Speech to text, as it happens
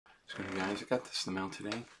So guys, I got this in the mail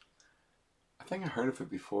today. I think I heard of it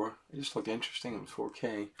before. It just looked interesting. It was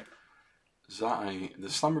 4K. The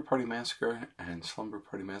Slumber Party Massacre and Slumber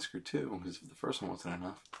Party Massacre 2, because the first one wasn't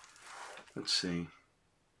enough. Let's see.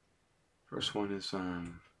 First one is,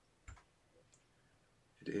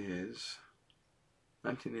 it is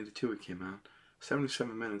 1982 it came out.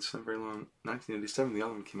 77 minutes, not very long. 1987, the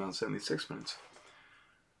other one came out 76 minutes.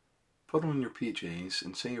 Put on your PJs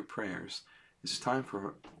and say your prayers. It's time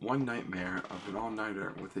for one nightmare of an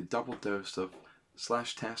all-nighter with a double dose of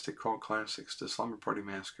slash-tastic cult classics, The Slumber Party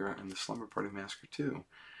Massacre and The Slumber Party Massacre 2.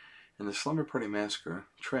 In The Slumber Party Massacre,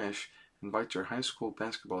 Trish invites her high school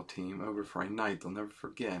basketball team over for a night they'll never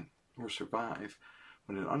forget or survive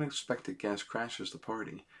when an unexpected guest crashes the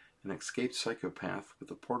party, an escaped psychopath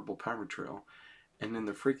with a portable power drill, and in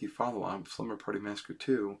the freaky follow-up, Slumber Party Massacre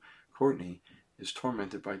 2, Courtney is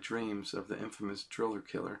tormented by dreams of the infamous driller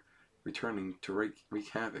killer returning to wreak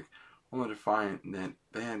havoc, only to find that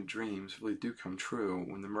bad dreams really do come true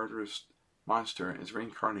when the murderous monster is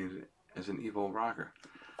reincarnated as an evil rocker.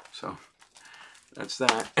 So, that's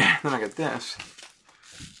that. Then I got this.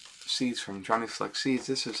 Seeds from Johnny Select Seeds.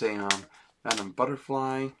 This is a Madame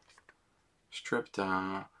Butterfly stripped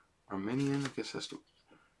Armenian. I guess that's the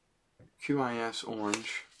QIS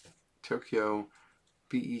Orange, Tokyo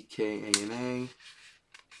BEKANA,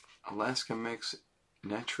 Alaska Mix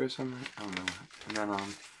Netrism. I don't know. And then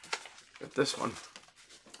got this one.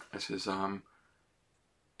 This is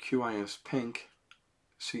QIS Pink,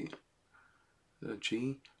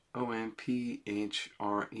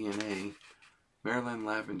 GOMPHRENA, Maryland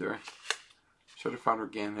Lavender, certified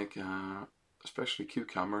organic, especially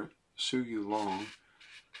cucumber, Suyu Long,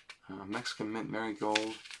 Mexican Mint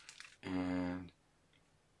Marigold, and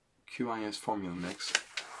QIS Formula Mix.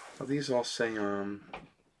 Well, these all say,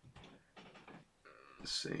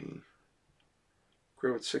 let's see,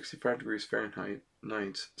 grow at 65 degrees Fahrenheit,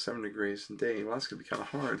 nights, 7 degrees, and day. Well, that's going to be kind of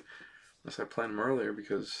hard unless I plant them earlier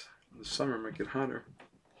because the summer might get hotter.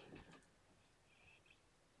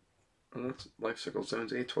 Well, that's life cycle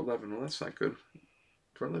zones 8 to 11. Well, that's not good.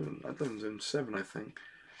 I live in zone 7, I think.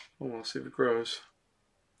 Oh, well, see if it grows.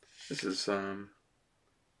 This is, doesn't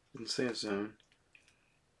say a zone.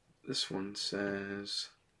 This one says,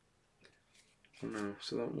 I don't know,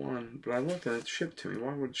 so that one, but I looked at it shipped to me.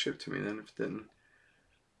 Why would it ship to me then if it didn't?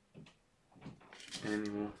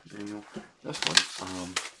 Annual. This one,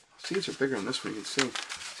 seeds are bigger than this one. You can see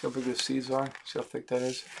how big the seeds are? See how thick that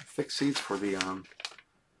is? Thick seeds for the,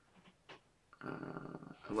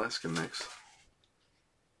 Alaska Mix.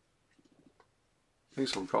 I think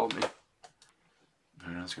someone called me.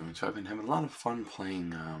 So I've been having a lot of fun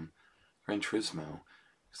playing Gran Turismo.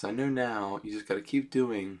 Because I know now you just got to keep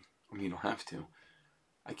doing, I mean you don't have to.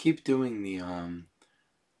 I keep doing the,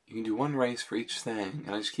 you can do one race for each thing.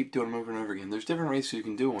 And I just keep doing them over and over again. There's different races you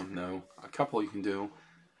can do on though. A couple you can do.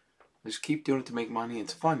 I just keep doing it to make money.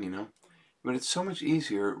 It's fun, you know. But it's so much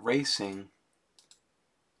easier racing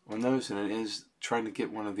on those than it is trying to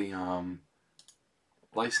get one of the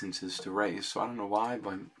licenses to race. So I don't know why,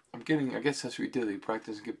 but I'm getting, I guess that's what you do. You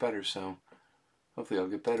practice and get better, so hopefully I'll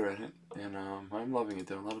get better at it. And I'm loving it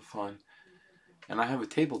though, a lot of fun. And I have a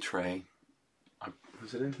table tray.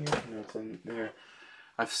 Is it in here? No, it's in there.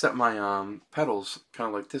 I've set my pedals kind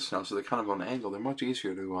of like this now, so they're kind of on an angle. They're much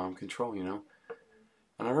easier to control, you know.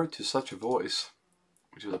 And I wrote to Such a Voice,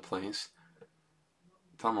 which is a place.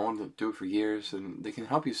 Tell them I wanted to do it for years, and they can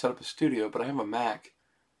help you set up a studio. But I have a Mac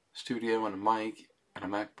studio and a mic and a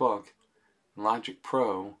MacBook, and Logic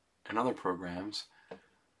Pro, and other programs.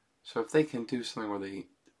 So if they can do something where they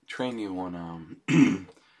train you on,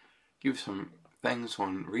 give some things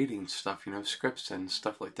on reading stuff, you know, scripts and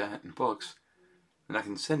stuff like that, and books, then I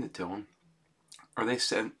can send it to them. Or they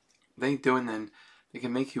do, and then they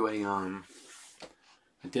can make you a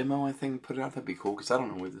demo, I think, put it out. That'd be cool, because I don't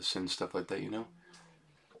know where to send stuff like that, you know.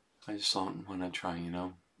 I just thought, why not try, you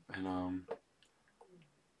know. And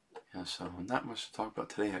yeah, so not much to talk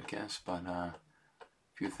about today, I guess, but a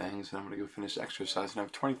few things. And I'm going to go finish exercise. And I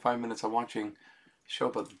have 25 minutes of watching a show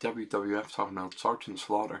about the WWF talking about Sergeant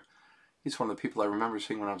Slaughter. He's one of the people I remember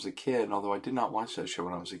seeing when I was a kid, and although I did not watch that show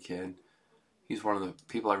when I was a kid, he's one of the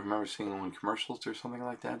people I remember seeing on commercials or something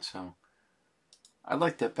like that, so I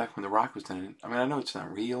liked that back when The Rock was in it. I mean, I know it's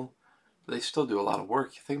not real, but they still do a lot of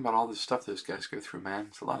work. You think about all this stuff those guys go through, man.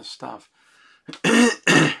 It's a lot of stuff.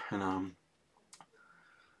 And,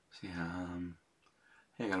 so yeah,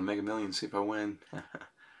 hey, I gotta make $1 million, see if I win.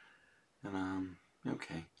 And,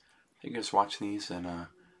 okay. You guys watch these, and,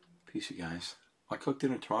 peace, you guys. I cook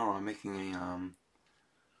dinner tomorrow. I'm making a,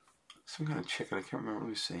 some kind of chicken. I can't remember. Let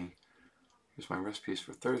me see. Here's my recipes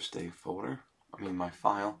for Thursday folder. my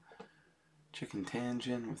file. Chicken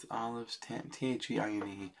tangine with olives,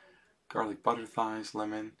 T-H-E-I-N-E, garlic butter thighs,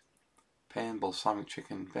 lemon, pan, balsamic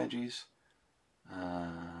chicken veggies.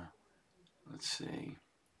 Let's see.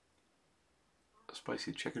 A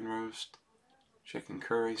spicy chicken roast, chicken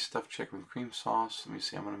curry, stuffed chicken with cream sauce. Let me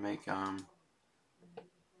see, I'm going to make,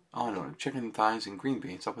 oh no, chicken thighs and green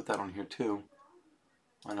beans. I'll put that on here too.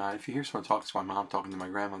 And if you hear someone talking to my mom, talking to my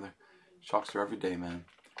grandmother, she talks to her every day, man.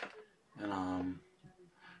 And,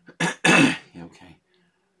 yeah, okay.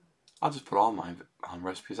 I'll just put all my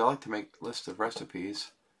recipes. I like to make a list of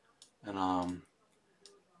recipes. And,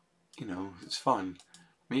 you know, it's fun.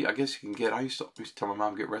 I guess you can get, I used to tell my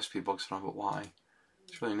mom to get recipe books and all, but why?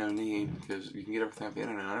 There's really no need, because you can get everything off the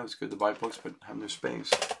internet. I know it's good to buy books, but have no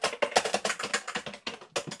space.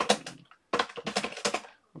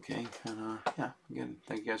 Okay, and yeah, again,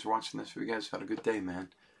 thank you guys for watching this. If you guys had a good day, man.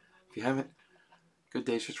 If you haven't, good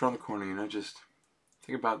day's just around the corner, you know, just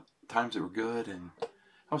think about times that were good. And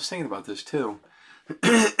I was thinking about this too.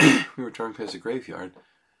 We were driving past a graveyard.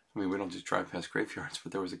 I mean, we don't just drive past graveyards,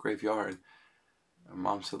 but there was a graveyard. And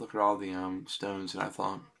Mom said, look at all the stones, and I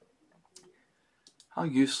thought, how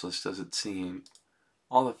useless does it seem?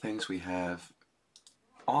 All the things we have,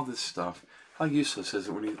 all this stuff, how useless is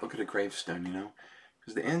it when you look at a gravestone, you know?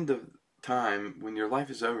 Because the end of time, when your life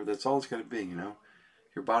is over, that's all it's going to be, you know?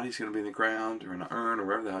 Your body's going to be in the ground or in an urn or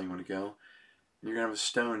wherever the hell you want to go. And you're going to have a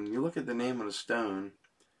stone. And you look at the name on a stone,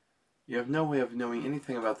 you have no way of knowing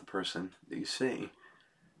anything about the person that you see.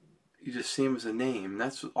 You just see him as a name.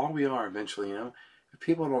 That's all we are eventually, you know? If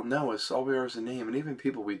people don't know us, all we are is a name. And even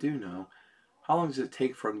people we do know, how long does it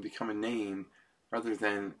take for them to become a name rather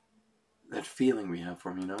than that feeling we have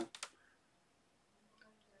for them, you know?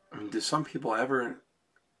 I mean, do some people ever...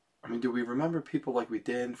 I mean, do we remember people like we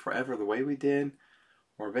did forever the way we did?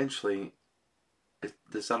 Or eventually,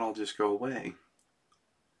 does that all just go away?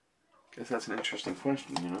 I guess that's an interesting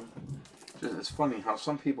question, you know? It's funny how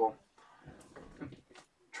some people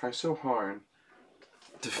try so hard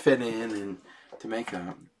to fit in and to make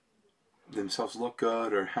themselves look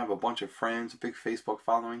good or have a bunch of friends, a big Facebook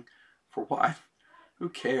following. For what? Who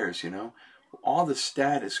cares, you know? All the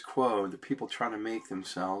status quo that people try to make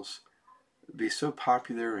themselves be so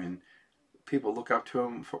popular and people look up to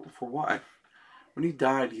them for what? When you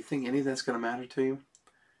die, do you think any of that's going to matter to you?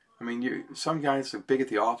 I mean, some guys are big at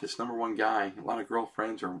the office, #1 guy, a lot of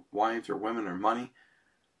girlfriends or wives or women or money.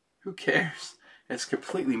 Who cares? It's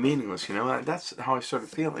completely meaningless, you know? That's how I started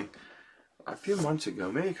feeling. A few months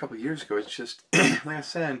ago, maybe a couple of years ago, it's just, like I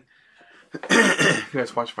said, if you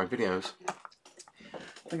guys watch my videos,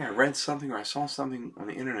 I think I read something or I saw something on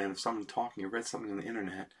the internet of someone talking, I read something on the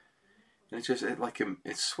internet, and it just,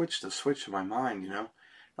 it switched the switch in my mind, you know?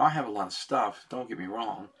 Now, I have a lot of stuff, don't get me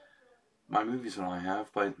wrong. My movies and all I have,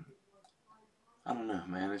 but I don't know,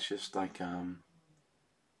 man. It's just like, it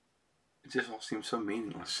just all seems so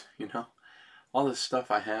meaningless, you know? All this stuff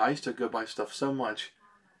I had, I used to go buy stuff so much.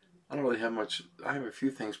 I don't really have much. I have a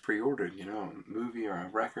few things pre-ordered, you know, a movie or a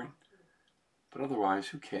record. But otherwise,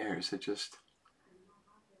 who cares? It just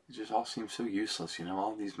all seems so useless, you know,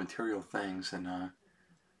 all these material things. And, I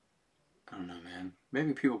don't know, man.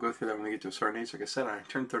 Maybe people go through that when they get to a certain age. Like I said, I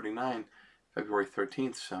turned 39 February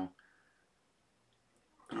 13th, so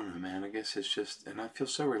I don't know, man. I guess it's just, and I feel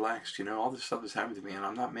so relaxed, you know, all this stuff has happened to me, and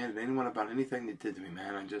I'm not mad at anyone about anything they did to me,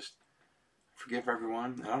 man. I just forgive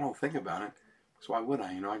everyone, and I don't think about it, because why would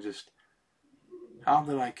I, you know? How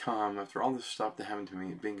did I come, after all this stuff that happened to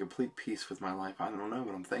me, being complete peace with my life? I don't know,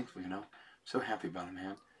 but I'm thankful, you know? I'm so happy about it,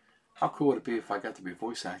 man. How cool would it be if I got to be a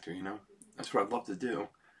voice actor, you know? That's what I'd love to do.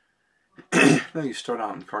 Now you start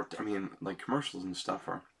out in like commercials and stuff,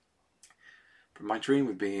 but my dream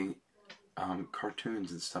would be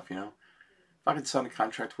cartoons and stuff, you know? If I could sign a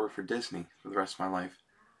contract to work for Disney for the rest of my life,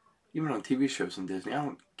 even on TV shows on Disney, I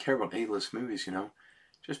don't care about A-list movies, you know?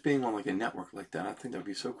 Just being on like a network like that, I think that would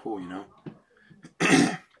be so cool, you know?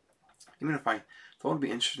 Even if I thought it would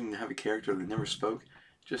be interesting to have a character that never spoke,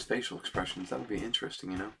 just facial expressions, that would be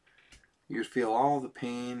interesting, you know? You would feel all the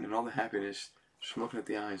pain and all the happiness just from looking at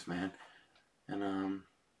the eyes, man. And,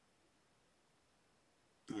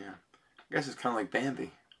 yeah. I guess it's kind of like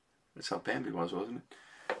Bambi. That's how Bambi was, wasn't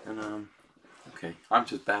it? And, okay. I'm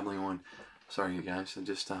just babbling on. Sorry, you guys. I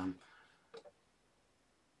just,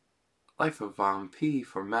 Life of, P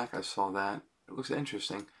for Mac, I saw that. It looks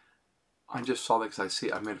interesting. I just saw that because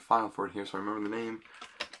I made a file for it here, so I remember the name.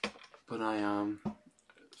 But $50,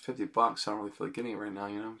 I don't really feel like getting it right now,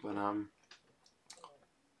 you know? But,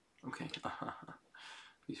 okay.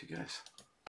 Peace, you guys.